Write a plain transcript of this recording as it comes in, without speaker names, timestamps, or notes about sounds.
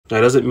That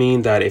doesn't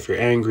mean that if you're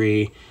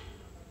angry,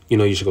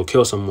 you should go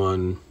kill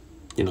someone,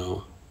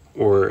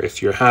 or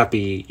if you're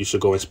happy, you should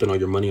go and spend all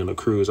your money on a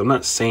cruise. I'm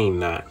not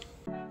saying that.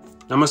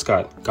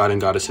 Namaskar, God and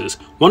goddesses.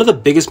 One of the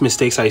biggest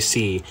mistakes I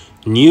see,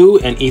 new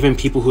and even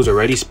people who's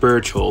already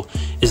spiritual,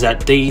 is that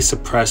they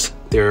suppress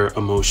their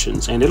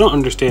emotions. And they don't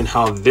understand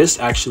how this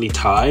actually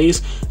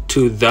ties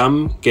to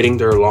them getting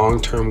their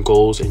long-term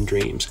goals and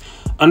dreams.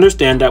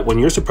 Understand that when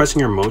you're suppressing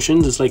your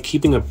emotions, it's like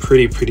keeping a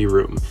pretty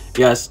room.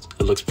 Yes,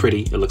 it looks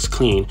pretty, it looks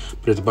clean,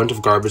 but there's a bunch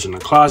of garbage in the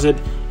closet,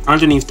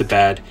 underneath the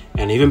bed,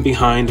 and even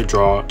behind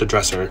the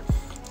dresser.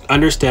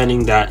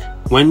 Understanding that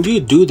when you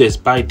do this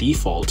by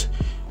default,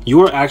 you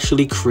are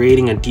actually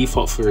creating a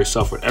default for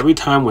yourself where every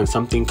time when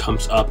something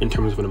comes up in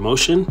terms of an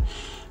emotion,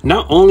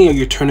 not only are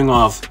you turning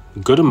off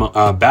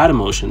bad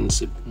emotions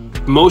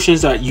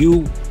that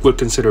you would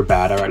consider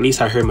bad, or at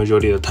least I heard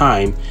majority of the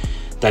time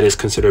that is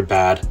considered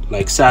bad,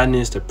 like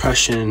sadness,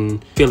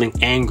 depression, feeling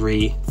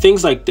angry,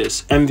 things like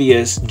this,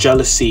 envious,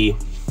 jealousy.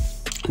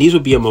 These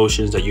would be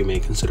emotions that you may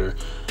consider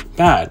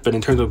bad. But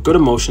in terms of good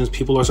emotions,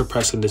 people are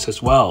suppressing this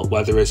as well,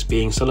 whether it's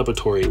being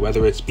celebratory,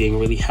 whether it's being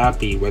really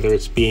happy, whether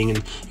it's being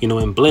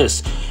in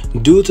bliss,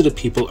 due to the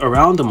people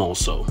around them.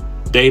 Also,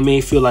 they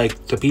may feel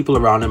like the people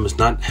around them is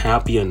not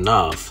happy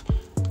enough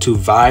to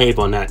vibe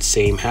on that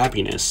same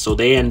happiness, so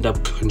they end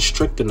up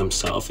constricting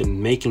themselves and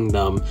making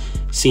them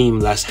seem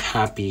less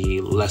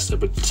happy, less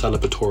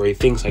celebratory,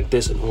 things like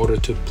this, in order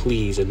to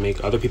please and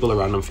make other people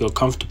around them feel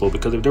comfortable.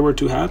 Because if they were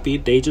too happy,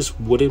 they just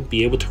wouldn't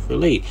be able to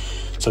relate.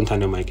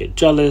 Sometimes they might get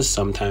jealous,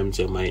 sometimes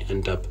they might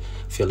end up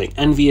feeling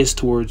envious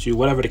towards you,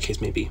 whatever the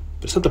case may be.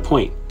 But it's not the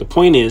point. The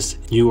point is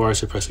you are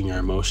suppressing your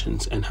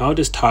emotions. And how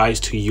this ties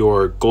to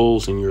your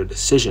goals and your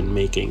decision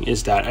making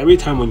is that every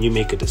time when you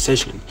make a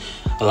decision,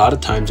 a lot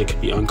of times it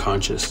could be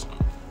unconscious.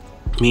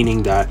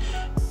 Meaning that,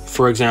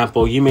 for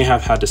example, you may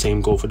have had the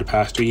same goal for the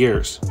past 3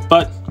 years,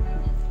 but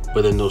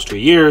within those 3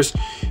 years,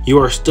 you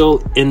are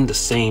still in the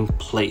same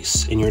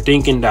place. And you're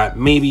thinking that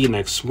maybe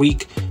next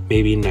week,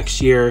 maybe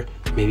next year,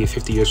 maybe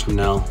 50 years from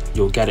now,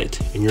 you'll get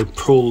it. And you're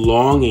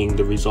prolonging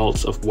the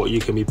results of what you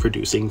can be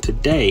producing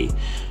today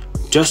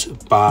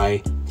just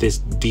by this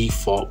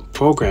default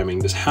programming,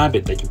 this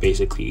habit that you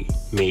basically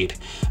made.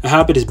 A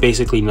habit is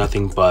basically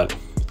nothing but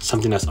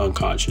something that's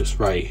unconscious,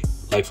 right?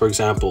 Like, for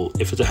example,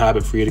 if it's a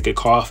habit for you to get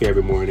coffee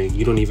every morning,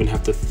 you don't even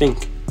have to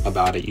think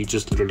about it. You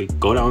just literally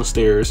go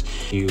downstairs,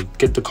 you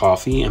get the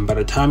coffee, and by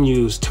the time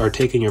you start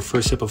taking your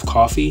first sip of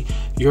coffee,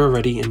 you're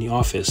already in the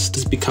office.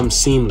 This becomes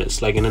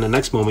seamless. Like, and in the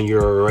next moment,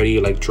 you're already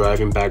like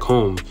driving back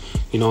home.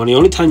 And the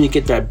only time you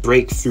get that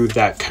break through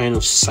that kind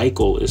of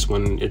cycle is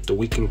when the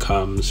weekend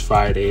comes,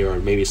 Friday, or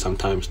maybe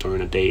sometimes during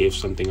the day if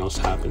something else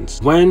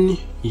happens. When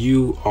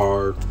you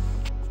are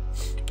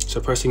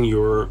suppressing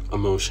your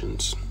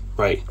emotions,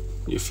 right?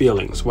 Your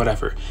feelings,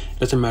 whatever, it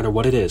doesn't matter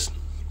what it is,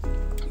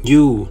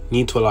 you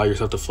need to allow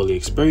yourself to fully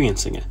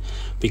experiencing it.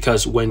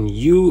 Because when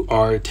you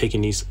are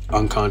taking these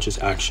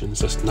unconscious actions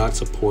that's not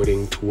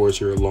supporting towards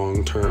your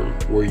long term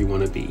where you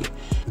want to be,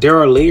 there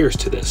are layers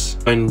to this.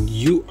 When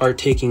you are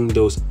taking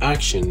those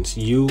actions,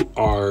 you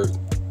are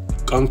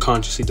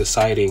unconsciously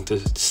deciding to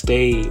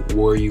stay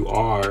where you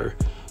are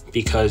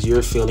because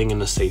you're feeling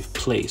in a safe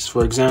place.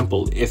 For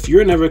example, if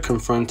you're never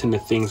confronting the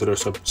things that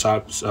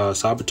are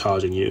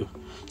sabotaging you,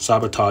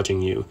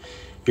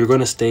 you're going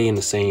to stay in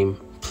the same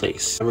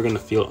place. You're never going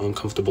to feel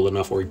uncomfortable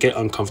enough or get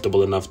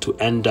uncomfortable enough to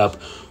end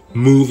up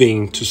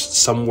moving to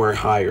somewhere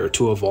higher,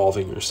 to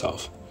evolving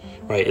yourself,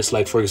 right? It's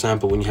like, for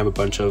example, when you have a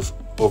bunch of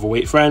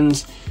overweight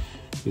friends,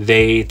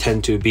 they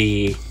tend to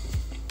be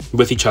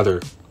with each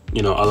other,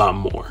 a lot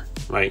more,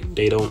 right?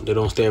 They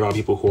don't stay around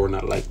people who are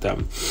not like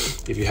them.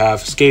 If you have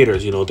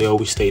skaters, they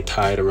always stay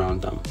tied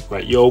around them,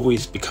 right? You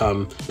always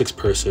become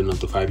 6% of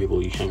the 5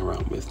 people you hang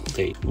around with.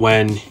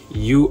 When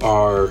you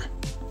are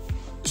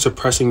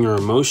suppressing your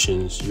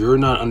emotions, you're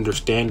not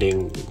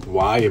understanding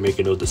why you're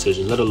making those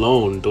decisions, let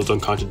alone those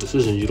unconscious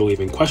decisions you don't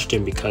even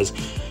question, because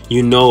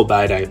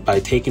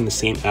by taking the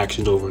same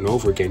actions over and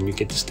over again, you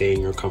get to stay in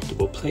your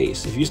comfortable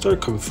place. If you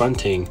start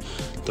confronting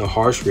the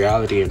harsh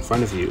reality in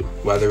front of you,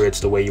 whether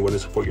it's the way you want to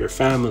support your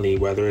family,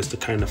 whether it's the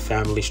kind of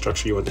family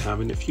structure you want to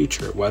have in the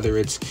future, whether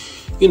it's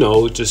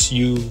just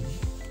you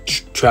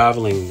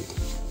traveling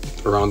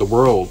around the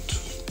world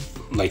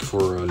like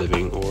for a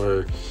living,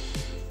 or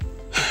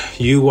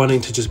you wanting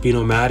to just be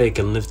nomadic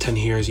and live 10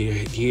 years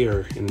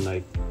here and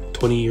like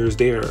 20 years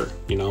there,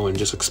 and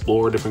just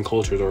explore different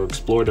cultures or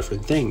explore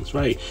different things,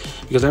 right?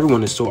 Because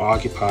everyone is so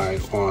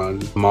occupied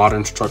on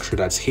modern structure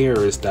that's here,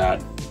 is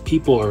that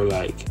people are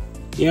like,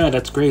 yeah,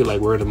 that's great,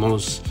 like we're the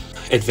most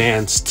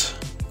advanced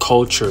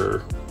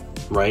culture,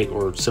 right,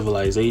 or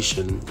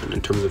civilization, and in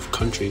terms of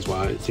countries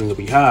wise, things that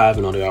we have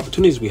and all the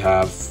opportunities we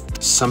have,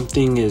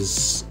 something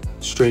is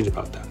strange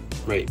about that,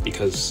 right?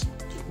 Because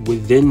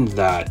within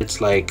that, it's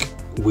like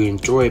we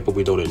enjoy it, but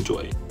we don't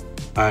enjoy it.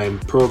 I'm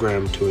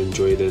programmed to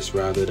enjoy this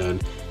rather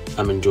than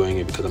I'm enjoying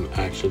it because I'm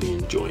actually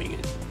enjoying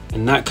it.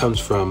 And that comes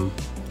from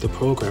the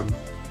program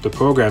the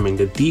programming,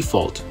 the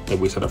default that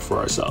we set up for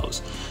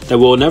ourselves. That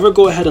we'll never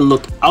go ahead and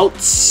look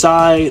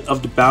outside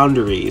of the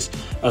boundaries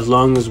as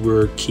long as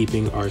we're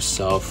keeping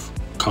ourselves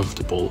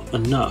comfortable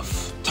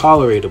enough,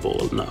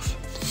 tolerable enough.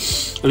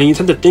 And then you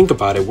tend to think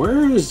about it,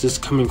 where is this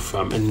coming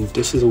from? And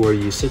this is where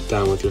you sit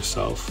down with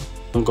yourself.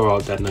 Don't go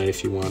out that night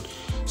if you want.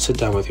 Sit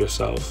down with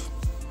yourself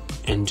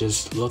and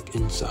just look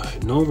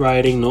inside. No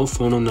writing, no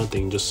phone, no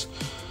nothing. Just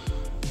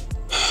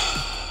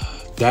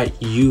that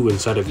you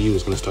inside of you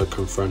is going to start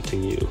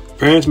confronting you.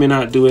 Parents may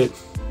not do it.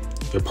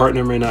 Your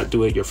partner may not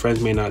do it. Your friends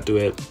may not do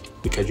it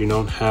because you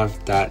don't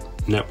have that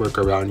network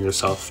around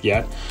yourself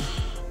yet.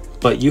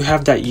 But you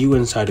have that you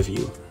inside of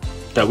you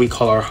that we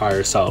call our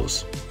higher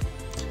selves,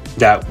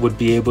 that would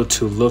be able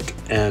to look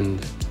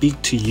and speak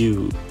to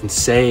you and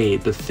say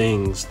the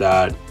things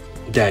that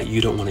you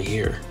don't want to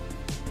hear.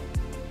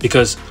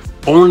 Because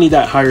only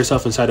that higher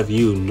self inside of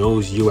you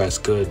knows you as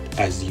good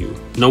as you.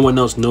 No one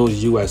else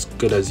knows you as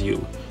good as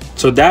you.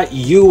 So that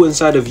you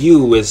inside of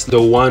you is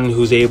the one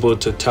who's able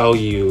to tell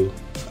you,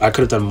 I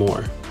could have done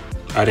more.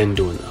 I didn't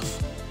do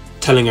enough.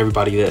 Telling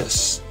everybody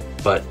this,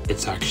 but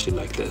it's actually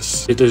like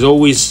this. There's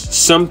always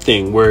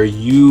something where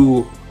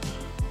you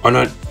are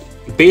not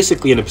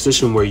basically in a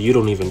position where you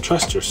don't even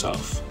trust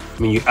yourself.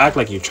 I mean, you act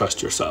like you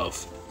trust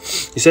yourself.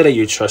 You say that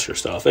you trust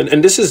yourself.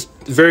 And this is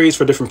varies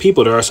for different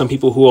people. There are some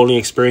people who only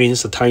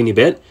experience a tiny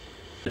bit.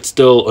 It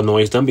still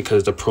annoys them because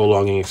it's a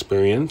prolonging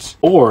experience.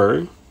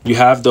 Or you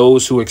have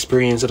those who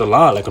experience it a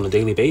lot, like on a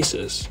daily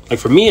basis. Like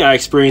for me, I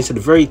experienced it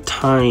a very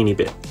tiny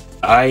bit.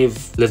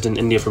 I've lived in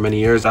India for many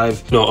years.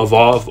 I've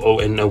evolved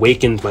and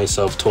awakened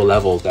myself to a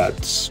level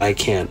that I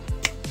can't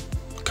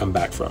come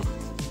back from.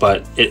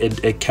 But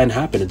it can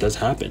happen. It does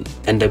happen.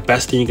 And the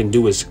best thing you can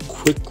do is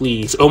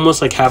quickly, it's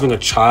almost like having a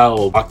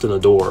child locked in the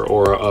door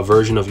or a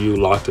version of you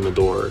locked in the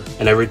door.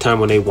 And every time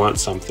when they want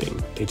something,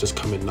 they just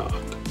come and knock.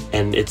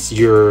 And it's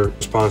your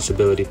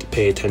responsibility to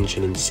pay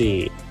attention and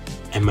see,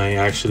 am I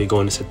actually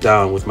going to sit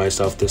down with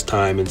myself this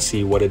time and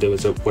see what is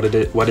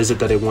it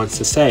that it wants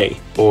to say?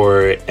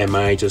 Or am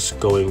I just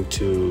going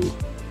to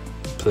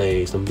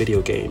play some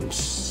video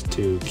games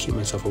to keep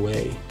myself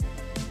away?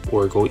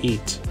 Or go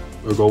eat?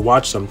 Or go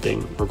watch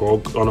something, or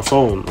go on a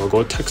phone, or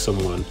go text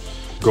someone,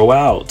 go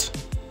out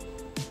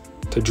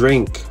to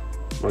drink,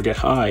 or get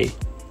high.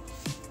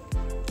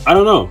 I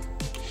don't know.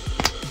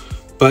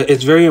 But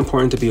it's very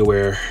important to be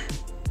aware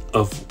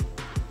of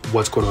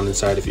what's going on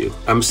inside of you.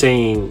 I'm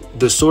saying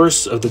the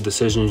source of the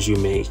decisions you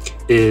make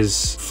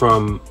is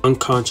from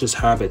unconscious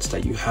habits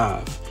that you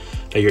have,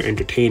 that you're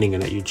entertaining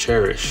and that you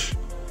cherish.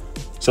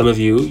 Some of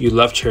you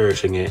love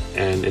cherishing it,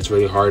 and it's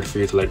really hard for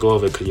you to let go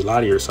of it because you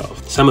lie to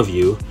yourself. Some of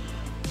you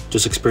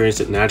just experience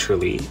it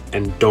naturally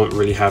and don't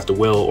really have the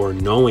will or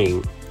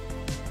knowing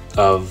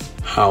of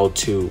how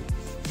to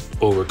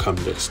overcome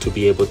this, to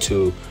be able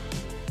to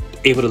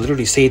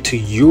literally say to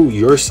you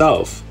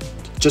yourself,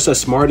 just as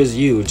smart as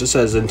you, just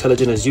as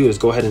intelligent as you, is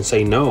go ahead and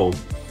say no.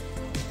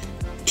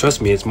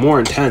 Trust me, it's more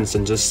intense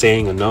than just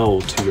saying a no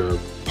to your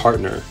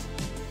partner.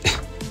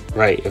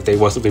 Right? If they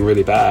want something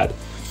really bad,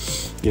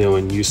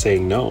 and you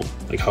saying no,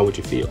 like, how would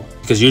you feel?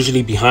 Because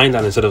usually behind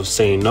that, instead of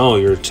saying no,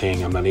 you're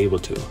saying I'm not able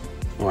to,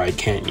 or I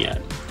can't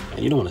yet. And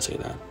you don't want to say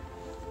that,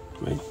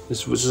 right?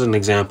 This was just an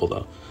example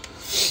though.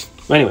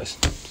 But anyways,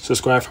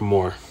 subscribe for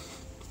more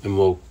and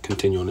we'll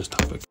continue on this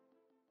topic.